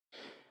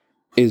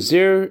Is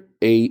there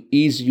a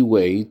easy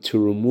way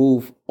to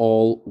remove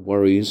all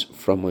worries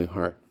from my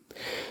heart?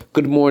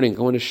 Good morning.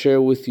 I want to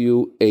share with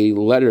you a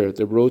letter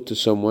that I wrote to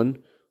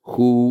someone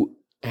who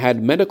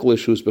had medical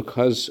issues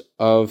because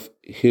of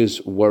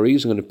his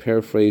worries. I'm going to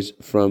paraphrase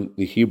from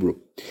the Hebrew.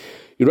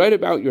 You write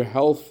about your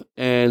health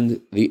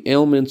and the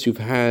ailments you've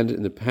had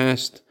in the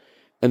past,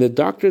 and the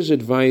doctor's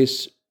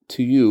advice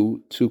to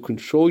you to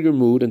control your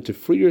mood and to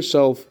free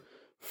yourself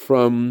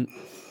from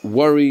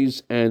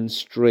worries and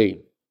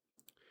strain.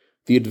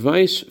 The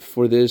advice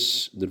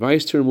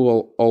to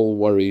remove all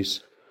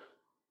worries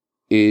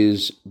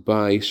is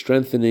by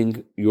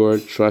strengthening your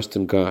trust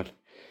in God.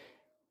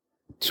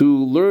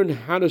 To learn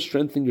how to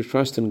strengthen your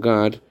trust in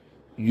God,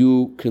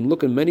 you can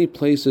look in many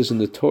places in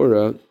the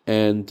Torah,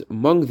 and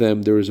among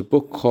them there is a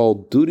book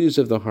called Duties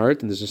of the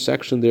Heart, and there's a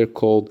section there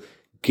called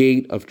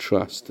Gate of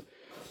Trust.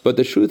 But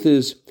the truth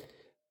is,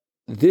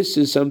 this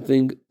is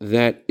something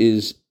that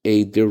is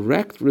a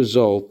direct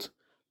result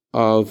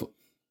of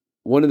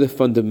one of the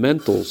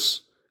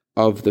fundamentals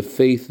of the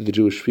faith of the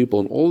Jewish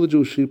people, and all the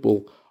Jewish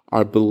people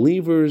are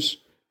believers,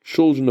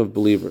 children of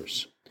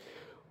believers.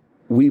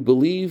 We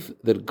believe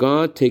that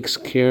God takes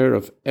care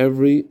of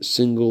every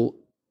single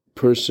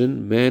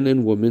person, man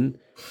and woman,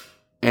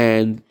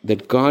 and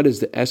that God is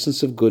the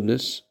essence of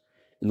goodness.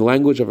 In the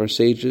language of our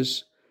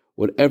sages,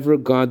 whatever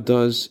God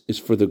does is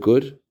for the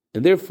good,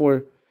 and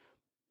therefore,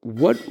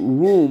 what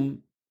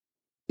room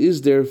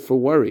is there for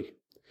worry?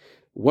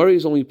 Worry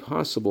is only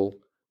possible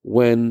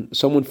when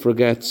someone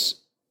forgets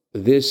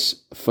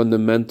this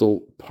fundamental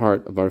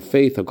part of our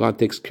faith, how God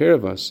takes care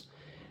of us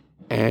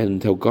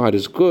and how God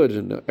is good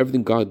and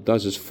everything God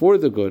does is for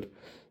the good.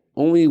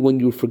 Only when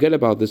you forget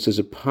about this is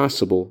it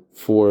possible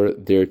for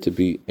there to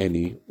be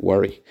any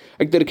worry.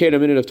 I dedicate a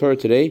minute of Torah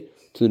today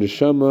to the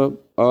neshama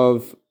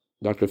of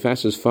Dr.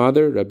 Fass's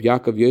father, Rabbi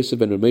Yaakov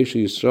Yosef and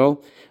Ramesha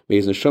Yisrael. May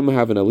his neshama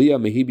have an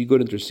aliyah. May he be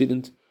good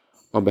intercedent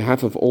on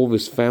behalf of all of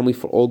his family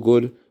for all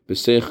good.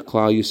 B'seich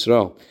Klal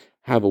Yisrael.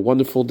 Have a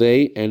wonderful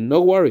day and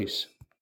no worries.